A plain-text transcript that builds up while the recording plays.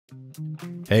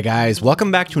Hey guys,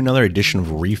 welcome back to another edition of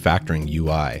Refactoring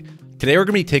UI. Today we're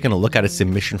going to be taking a look at a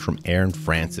submission from Aaron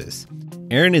Francis.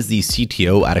 Aaron is the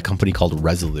CTO at a company called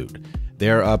Resolute.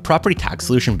 They're a property tax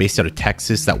solution based out of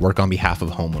Texas that work on behalf of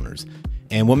homeowners.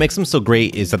 And what makes them so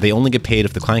great is that they only get paid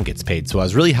if the client gets paid, so I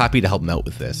was really happy to help them out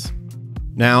with this.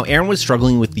 Now, Aaron was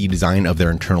struggling with the design of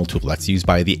their internal tool that's used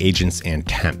by the agents and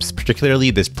temps,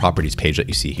 particularly this properties page that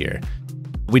you see here.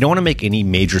 We don't want to make any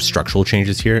major structural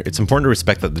changes here. It's important to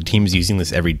respect that the team is using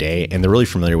this every day and they're really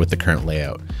familiar with the current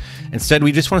layout. Instead,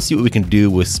 we just want to see what we can do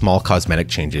with small cosmetic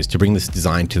changes to bring this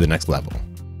design to the next level.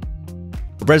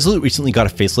 Resolute recently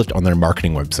got a facelift on their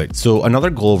marketing website, so another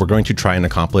goal we're going to try and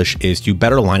accomplish is to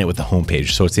better align it with the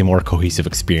homepage so it's a more cohesive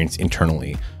experience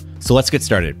internally. So let's get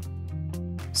started.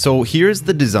 So here's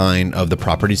the design of the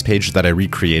properties page that I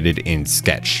recreated in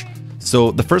Sketch.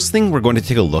 So the first thing we're going to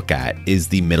take a look at is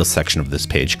the middle section of this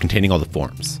page containing all the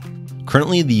forms.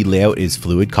 Currently the layout is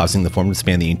fluid, causing the form to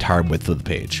span the entire width of the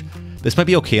page. This might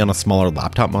be okay on a smaller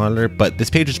laptop monitor, but this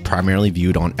page is primarily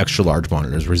viewed on extra large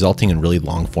monitors, resulting in really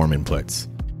long form inputs.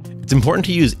 It's important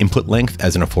to use input length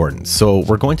as an affordance, so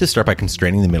we're going to start by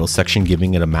constraining the middle section,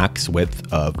 giving it a max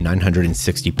width of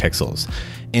 960 pixels.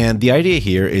 And the idea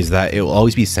here is that it will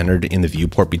always be centered in the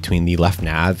viewport between the left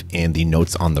nav and the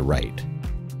notes on the right.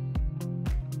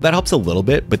 That helps a little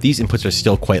bit, but these inputs are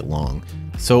still quite long.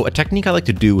 So a technique I like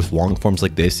to do with long forms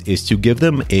like this is to give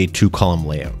them a 2-column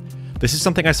layout. This is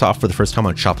something I saw for the first time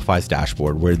on Shopify's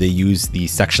dashboard, where they use the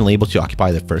section label to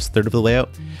occupy the first third of the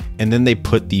layout, and then they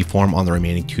put the form on the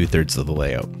remaining 2/3 of the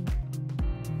layout.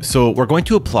 So we're going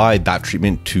to apply that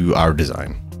treatment to our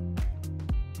design.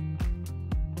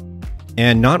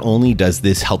 And not only does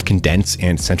this help condense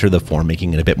and center the form,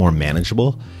 making it a bit more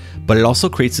manageable, but it also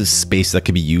creates a space that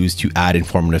can be used to add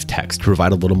informative text to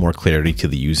provide a little more clarity to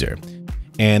the user.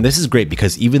 And this is great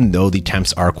because even though the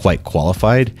temps are quite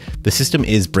qualified, the system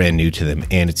is brand new to them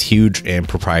and it's huge and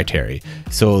proprietary.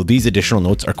 So these additional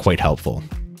notes are quite helpful.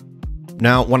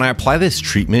 Now, when I apply this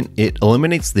treatment, it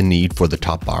eliminates the need for the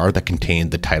top bar that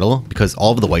contained the title because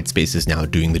all of the white space is now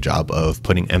doing the job of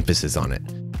putting emphasis on it.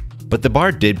 But the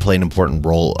bar did play an important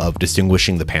role of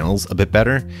distinguishing the panels a bit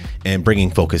better and bringing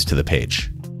focus to the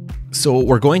page. So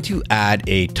we're going to add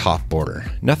a top border.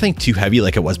 Nothing too heavy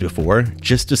like it was before,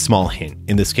 just a small hint,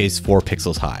 in this case 4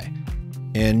 pixels high.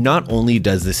 And not only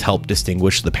does this help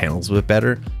distinguish the panels a bit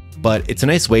better, but it's a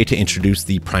nice way to introduce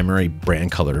the primary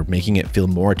brand color, making it feel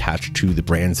more attached to the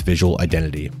brand's visual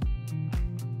identity.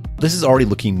 This is already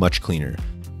looking much cleaner,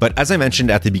 but as I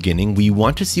mentioned at the beginning, we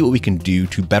want to see what we can do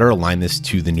to better align this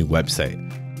to the new website.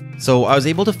 So I was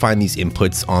able to find these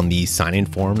inputs on the sign-in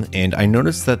form, and I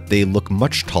noticed that they look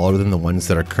much taller than the ones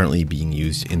that are currently being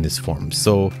used in this form.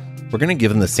 So we're going to give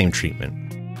them the same treatment.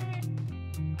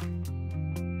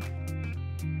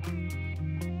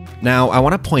 Now I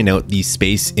want to point out the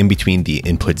space in between the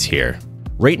inputs here.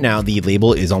 Right now the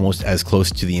label is almost as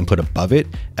close to the input above it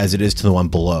as it is to the one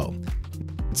below.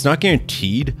 It's not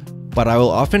guaranteed, but I will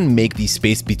often make the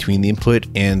space between the input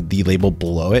and the label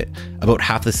below it about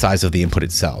half the size of the input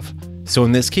itself. So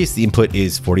in this case, the input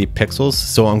is 48 pixels,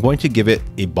 so I'm going to give it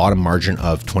a bottom margin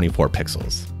of 24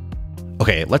 pixels.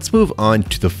 Okay, let's move on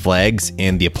to the flags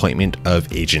and the appointment of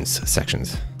agents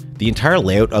sections. The entire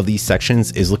layout of these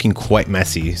sections is looking quite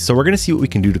messy, so we're going to see what we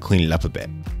can do to clean it up a bit.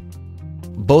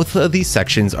 Both of these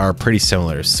sections are pretty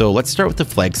similar, so let's start with the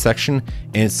flag section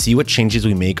and see what changes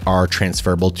we make are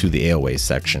transferable to the AOA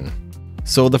section.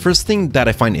 So the first thing that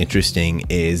I find interesting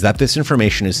is that this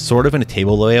information is sort of in a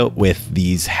table layout with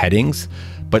these headings,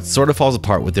 but sort of falls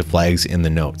apart with the flags in the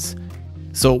notes.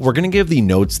 So we're going to give the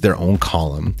notes their own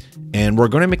column, and we're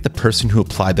going to make the person who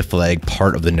applied the flag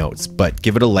part of the notes, but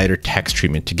give it a lighter text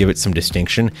treatment to give it some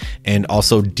distinction and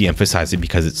also de-emphasize it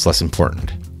because it's less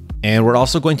important. And we're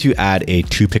also going to add a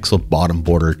 2-pixel bottom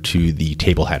border to the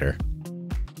table header.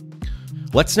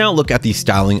 Let's now look at the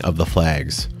styling of the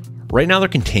flags. Right now they're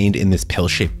contained in this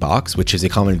pill-shaped box, which is a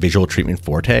common visual treatment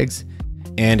for tags.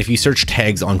 And if you search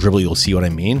tags on Dribbble, you'll see what I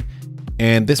mean.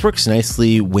 And this works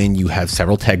nicely when you have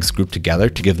several tags grouped together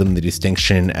to give them the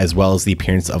distinction as well as the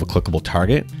appearance of a clickable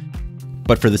target.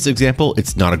 But for this example,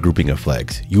 it's not a grouping of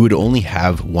flags. You would only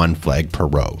have one flag per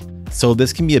row. So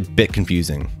this can be a bit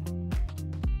confusing.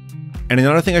 And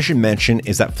another thing I should mention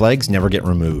is that flags never get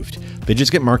removed. They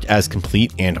just get marked as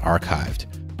complete and archived.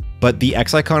 But the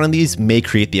X icon on these may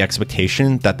create the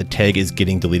expectation that the tag is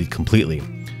getting deleted completely.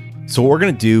 So what we're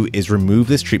going to do is remove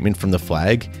this treatment from the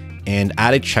flag and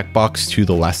add a checkbox to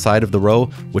the left side of the row,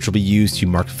 which will be used to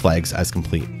mark flags as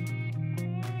complete.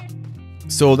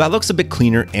 So that looks a bit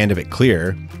cleaner and a bit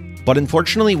clearer, but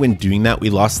unfortunately when doing that, we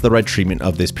lost the red treatment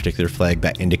of this particular flag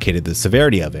that indicated the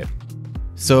severity of it.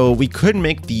 So we could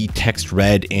make the text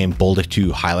red and bold it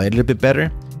to highlight it a bit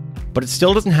better, but it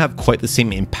still doesn't have quite the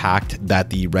same impact that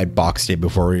the red box did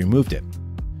before we removed it.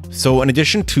 So in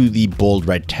addition to the bold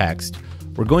red text,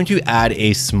 we're going to add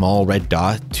a small red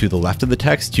dot to the left of the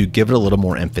text to give it a little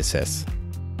more emphasis.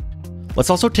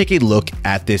 Let's also take a look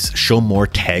at this show more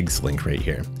tags link right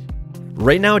here.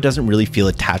 Right now it doesn't really feel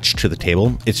attached to the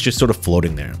table, it's just sort of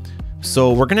floating there.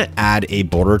 So we're going to add a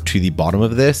border to the bottom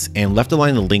of this and left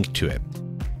align the link to it.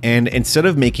 And instead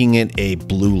of making it a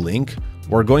blue link,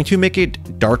 we're going to make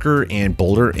it darker and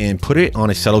bolder and put it on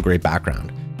a subtle gray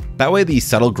background. That way the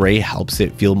subtle gray helps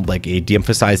it feel like a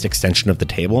de-emphasized extension of the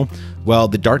table, while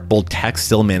the dark bold text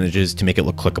still manages to make it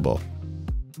look clickable.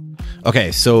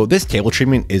 Okay, so this table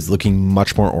treatment is looking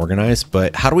much more organized,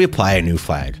 but how do we apply a new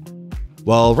flag?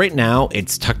 Well, right now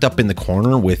it's tucked up in the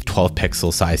corner with 12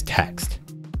 pixel size text.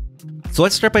 So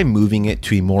let's start by moving it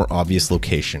to a more obvious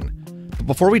location. But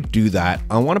before we do that,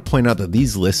 I want to point out that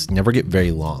these lists never get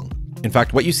very long. In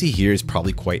fact, what you see here is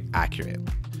probably quite accurate.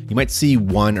 You might see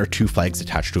 1 or 2 flags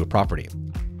attached to a property.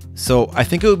 So I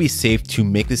think it would be safe to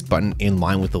make this button in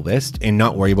line with the list and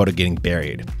not worry about it getting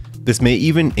buried. This may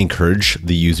even encourage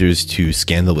the users to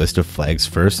scan the list of flags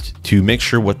first to make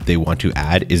sure what they want to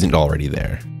add isn't already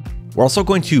there. We're also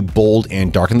going to bold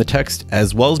and darken the text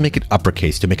as well as make it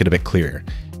uppercase to make it a bit clearer.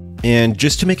 And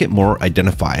just to make it more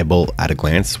identifiable at a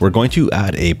glance, we're going to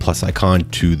add a plus icon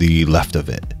to the left of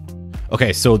it.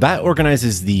 Okay, so that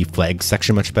organizes the flag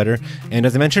section much better. And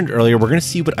as I mentioned earlier, we're going to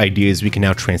see what ideas we can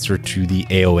now transfer to the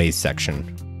AOA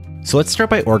section. So let's start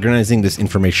by organizing this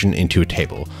information into a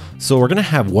table. So we're going to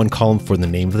have one column for the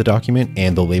name of the document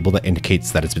and the label that indicates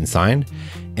that it's been signed.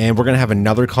 And we're going to have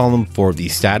another column for the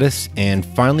status, and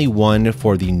finally one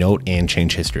for the note and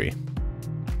change history.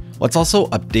 Let's also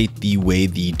update the way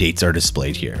the dates are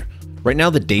displayed here. Right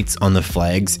now the dates on the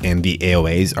flags and the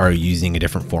AOAs are using a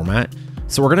different format.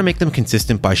 So we're going to make them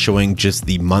consistent by showing just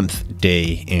the month,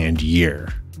 day, and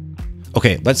year.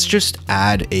 Okay, let's just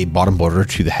add a bottom border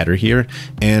to the header here,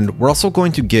 and we're also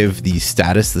going to give the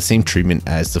status the same treatment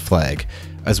as the flag,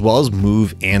 as well as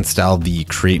move and style the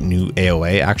create new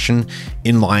AOA action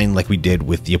in line like we did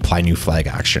with the apply new flag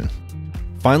action.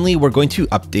 Finally, we're going to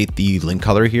update the link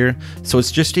color here, so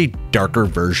it's just a darker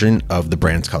version of the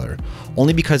brand's color,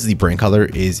 only because the brand color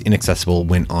is inaccessible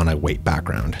when on a white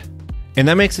background. And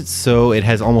that makes it so it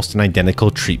has almost an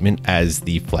identical treatment as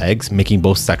the flags, making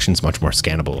both sections much more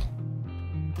scannable.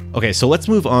 Okay, so let's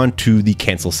move on to the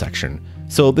cancel section.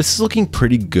 So this is looking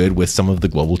pretty good with some of the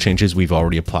global changes we've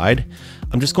already applied.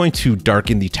 I'm just going to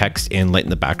darken the text and lighten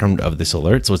the background of this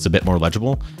alert so it's a bit more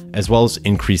legible, as well as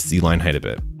increase the line height a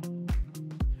bit.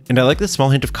 And I like the small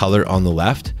hint of color on the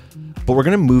left, but we're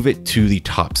going to move it to the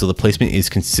top so the placement is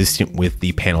consistent with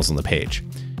the panels on the page.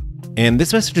 And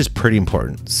this message is pretty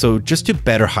important, so just to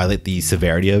better highlight the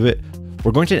severity of it,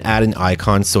 we're going to add an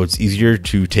icon so it's easier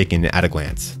to take in at a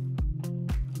glance.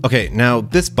 Okay, now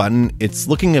this button, it's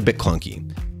looking a bit clunky,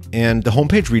 and the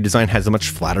homepage redesign has a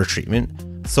much flatter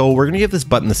treatment, so we're going to give this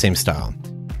button the same style.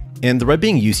 And the red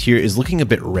being used here is looking a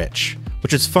bit rich,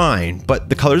 which is fine, but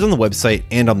the colors on the website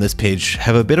and on this page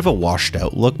have a bit of a washed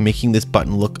out look, making this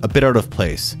button look a bit out of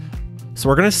place. So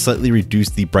we're going to slightly reduce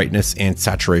the brightness and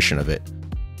saturation of it.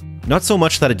 Not so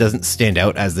much that it doesn't stand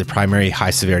out as the primary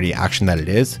high severity action that it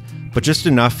is, but just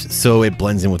enough so it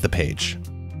blends in with the page.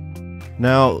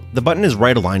 Now, the button is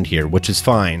right aligned here, which is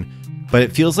fine, but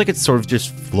it feels like it's sort of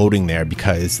just floating there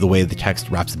because the way the text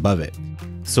wraps above it.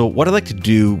 So what I like to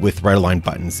do with right aligned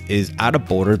buttons is add a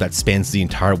border that spans the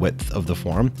entire width of the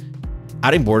form.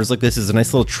 Adding borders like this is a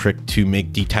nice little trick to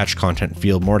make detached content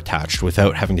feel more attached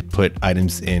without having to put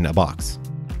items in a box.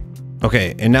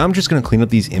 Okay, and now I'm just going to clean up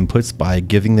these inputs by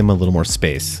giving them a little more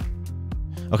space.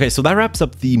 Okay, so that wraps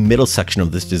up the middle section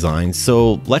of this design,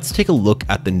 so let's take a look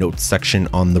at the notes section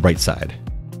on the right side.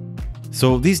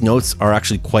 So these notes are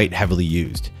actually quite heavily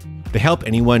used. They help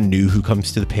anyone new who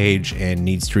comes to the page and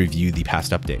needs to review the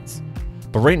past updates.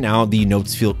 But right now, the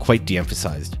notes feel quite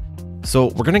de-emphasized. So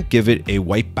we're going to give it a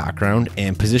white background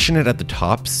and position it at the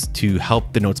tops to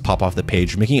help the notes pop off the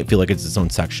page, making it feel like it's its own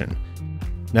section.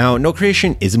 Now, note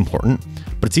creation is important,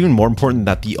 but it's even more important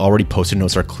that the already posted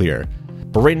notes are clear.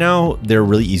 But right now, they're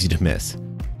really easy to miss.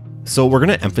 So we're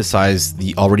going to emphasize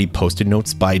the already posted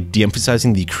notes by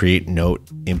de-emphasizing the create note,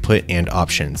 input, and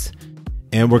options.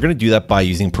 And we're going to do that by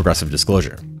using progressive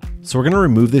disclosure. So we're going to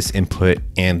remove this input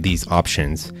and these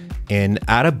options and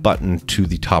add a button to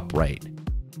the top right.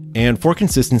 And for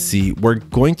consistency, we're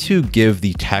going to give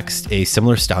the text a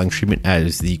similar styling treatment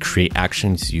as the create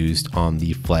actions used on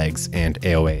the flags and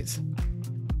AOAs.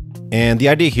 And the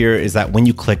idea here is that when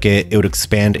you click it, it would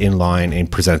expand in line and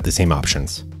present the same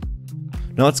options.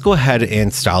 Now let's go ahead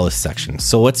and style this section.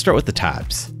 So let's start with the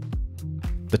tabs.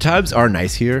 The tabs are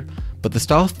nice here, but the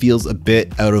style feels a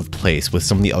bit out of place with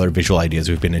some of the other visual ideas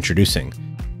we've been introducing.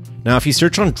 Now, if you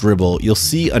search on Dribbble, you'll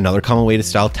see another common way to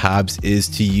style tabs is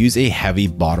to use a heavy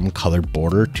bottom colored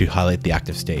border to highlight the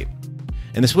active state.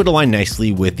 And this would align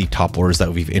nicely with the top borders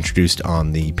that we've introduced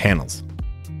on the panels.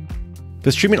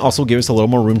 This treatment also gives us a little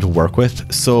more room to work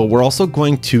with, so we're also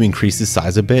going to increase the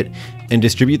size a bit and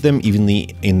distribute them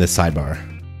evenly in the sidebar.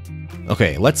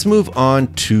 Okay, let's move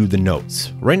on to the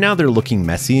notes. Right now they're looking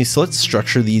messy, so let's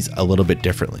structure these a little bit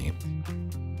differently.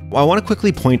 I want to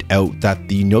quickly point out that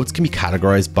the notes can be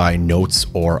categorized by notes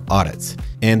or audits,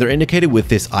 and they're indicated with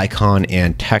this icon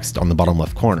and text on the bottom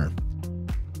left corner.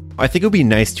 I think it would be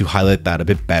nice to highlight that a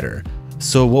bit better.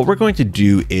 So what we're going to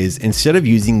do is, instead of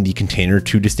using the container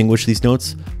to distinguish these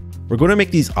notes, we're going to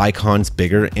make these icons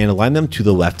bigger and align them to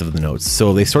the left of the notes,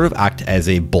 so they sort of act as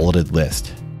a bulleted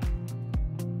list.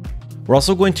 We're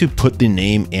also going to put the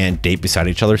name and date beside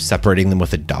each other, separating them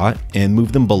with a dot, and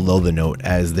move them below the note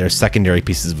as they're secondary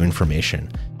pieces of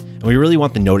information. And we really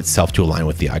want the note itself to align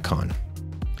with the icon.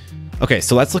 Okay,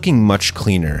 so that's looking much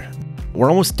cleaner. We're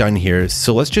almost done here,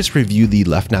 so let's just review the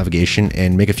left navigation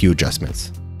and make a few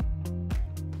adjustments.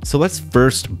 So let's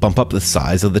first bump up the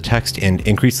size of the text and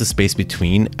increase the space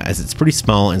between, as it's pretty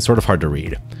small and sort of hard to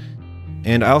read.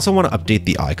 And I also want to update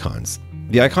the icons.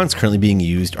 The icons currently being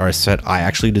used are a set I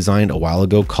actually designed a while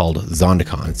ago called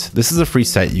Zondicons. This is a free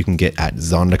set you can get at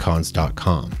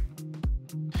zondicons.com.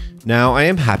 Now, I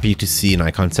am happy to see an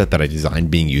icon set that I designed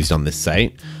being used on this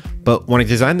site, but when I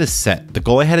designed this set, the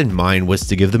goal I had in mind was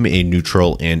to give them a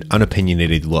neutral and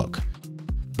unopinionated look.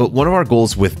 But one of our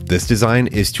goals with this design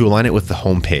is to align it with the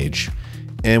home page.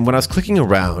 And when I was clicking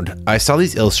around, I saw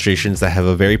these illustrations that have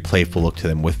a very playful look to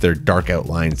them with their dark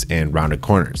outlines and rounded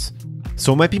corners.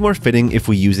 So it might be more fitting if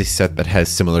we use a set that has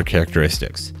similar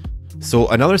characteristics. So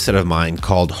another set of mine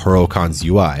called Heroicon's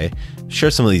UI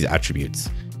shares some of these attributes.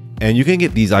 And you can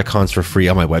get these icons for free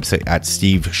on my website at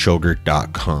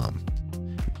steveshogert.com.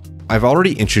 I've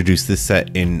already introduced this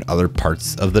set in other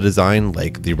parts of the design,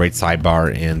 like the right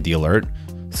sidebar and the alert.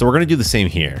 So we're going to do the same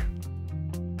here.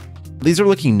 These are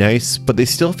looking nice, but they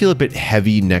still feel a bit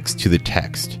heavy next to the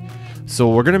text. So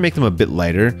we're going to make them a bit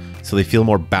lighter so they feel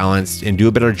more balanced and do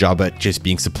a better job at just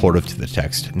being supportive to the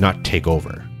text, not take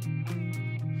over.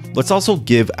 Let's also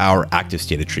give our active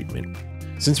state a treatment.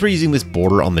 Since we're using this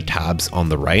border on the tabs on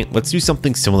the right, let's do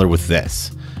something similar with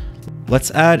this.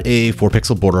 Let's add a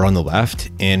 4-pixel border on the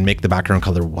left and make the background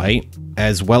color white,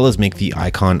 as well as make the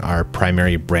icon our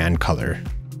primary brand color.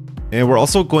 And we're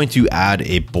also going to add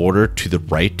a border to the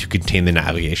right to contain the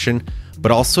navigation,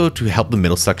 but also to help the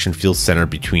middle section feel centered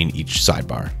between each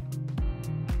sidebar.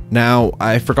 Now,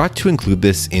 I forgot to include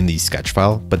this in the sketch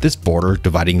file, but this border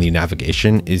dividing the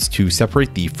navigation is to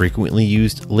separate the frequently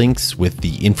used links with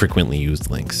the infrequently used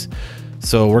links.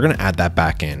 So we're going to add that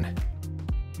back in.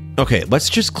 Okay, let's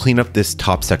just clean up this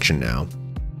top section now.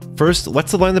 First,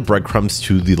 let's align the breadcrumbs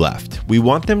to the left. We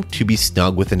want them to be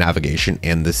snug with the navigation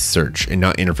and the search and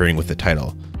not interfering with the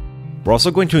title. We're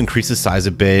also going to increase the size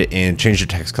a bit and change the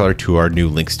text color to our new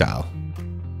link style.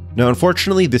 Now,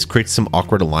 unfortunately, this creates some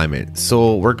awkward alignment,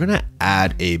 so we're going to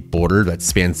add a border that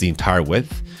spans the entire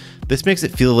width. This makes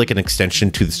it feel like an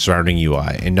extension to the surrounding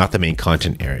UI and not the main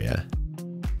content area.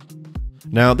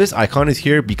 Now, this icon is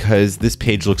here because this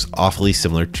page looks awfully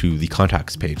similar to the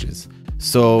contacts pages.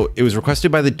 So it was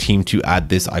requested by the team to add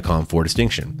this icon for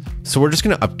distinction. So we're just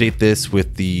going to update this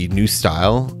with the new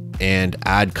style and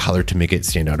add color to make it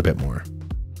stand out a bit more.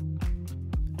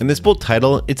 And this bold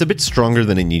title, it's a bit stronger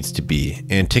than it needs to be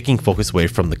and taking focus away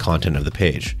from the content of the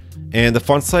page. And the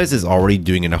font size is already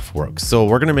doing enough work, so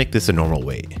we're going to make this a normal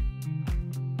weight.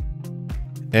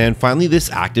 And finally, this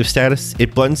active status,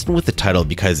 it blends in with the title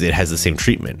because it has the same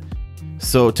treatment.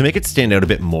 So to make it stand out a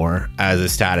bit more as a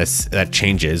status that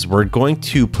changes, we're going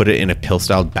to put it in a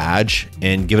pill-styled badge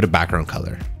and give it a background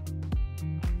color.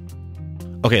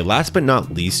 Okay, last but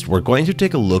not least, we're going to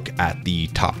take a look at the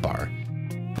top bar.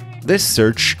 This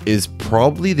search is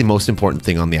probably the most important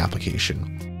thing on the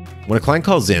application. When a client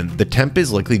calls in, the temp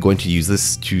is likely going to use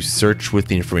this to search with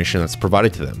the information that's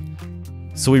provided to them.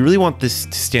 So we really want this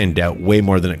to stand out way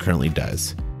more than it currently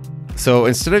does. So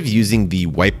instead of using the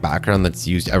white background that's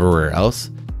used everywhere else,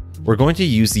 we're going to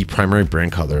use the primary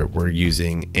brand color we're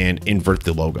using and invert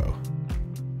the logo.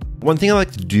 One thing I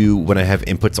like to do when I have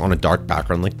inputs on a dark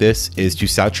background like this is to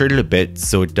saturate it a bit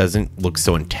so it doesn't look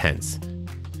so intense.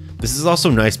 This is also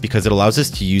nice because it allows us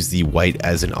to use the white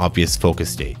as an obvious focus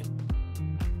state.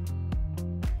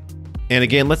 And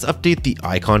again, let's update the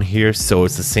icon here so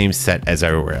it's the same set as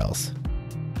everywhere else.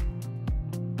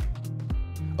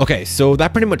 Okay, so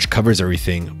that pretty much covers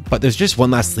everything, but there's just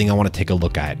one last thing I want to take a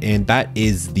look at, and that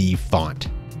is the font.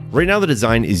 Right now the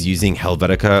design is using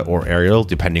Helvetica or Arial,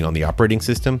 depending on the operating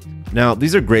system. Now,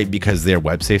 these are great because they're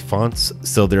web-safe fonts,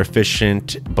 so they're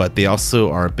efficient, but they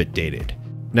also are a bit dated.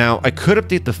 Now, I could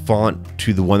update the font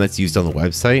to the one that's used on the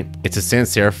website. It's a sans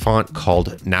serif font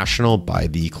called National by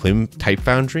the Klim Type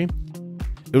Foundry.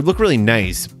 It would look really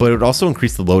nice, but it would also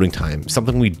increase the loading time,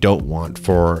 something we don't want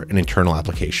for an internal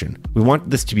application. We want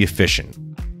this to be efficient.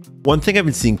 One thing I've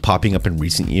been seeing popping up in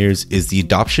recent years is the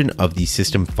adoption of the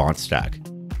system font stack.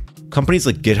 Companies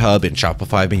like GitHub and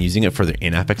Shopify have been using it for their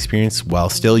in-app experience while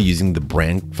still using the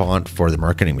brand font for the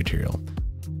marketing material.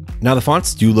 Now, the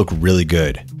fonts do look really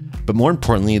good, but more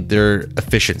importantly, they're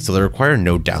efficient, so they require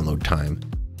no download time.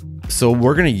 So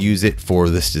we're going to use it for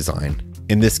this design.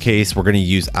 In this case, we're going to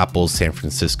use Apple's San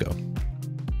Francisco.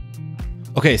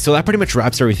 Okay, so that pretty much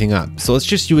wraps everything up. So let's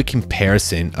just do a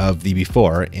comparison of the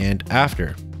before and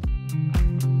after.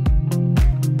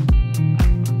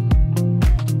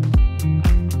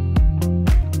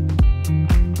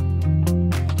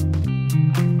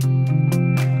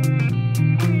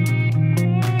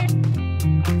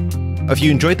 If you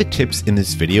enjoyed the tips in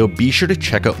this video, be sure to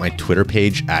check out my Twitter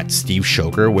page at Steve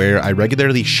Shoger, where I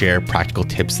regularly share practical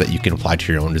tips that you can apply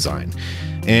to your own design.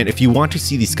 And if you want to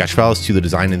see the sketch files to the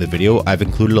design in the video, I've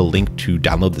included a link to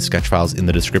download the sketch files in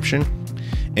the description.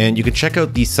 And you can check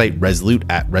out the site Resolute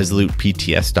at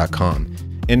resolutepts.com.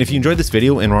 And if you enjoyed this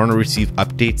video and want to receive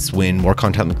updates when more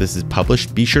content like this is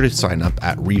published, be sure to sign up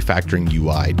at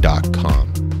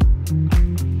refactoringui.com.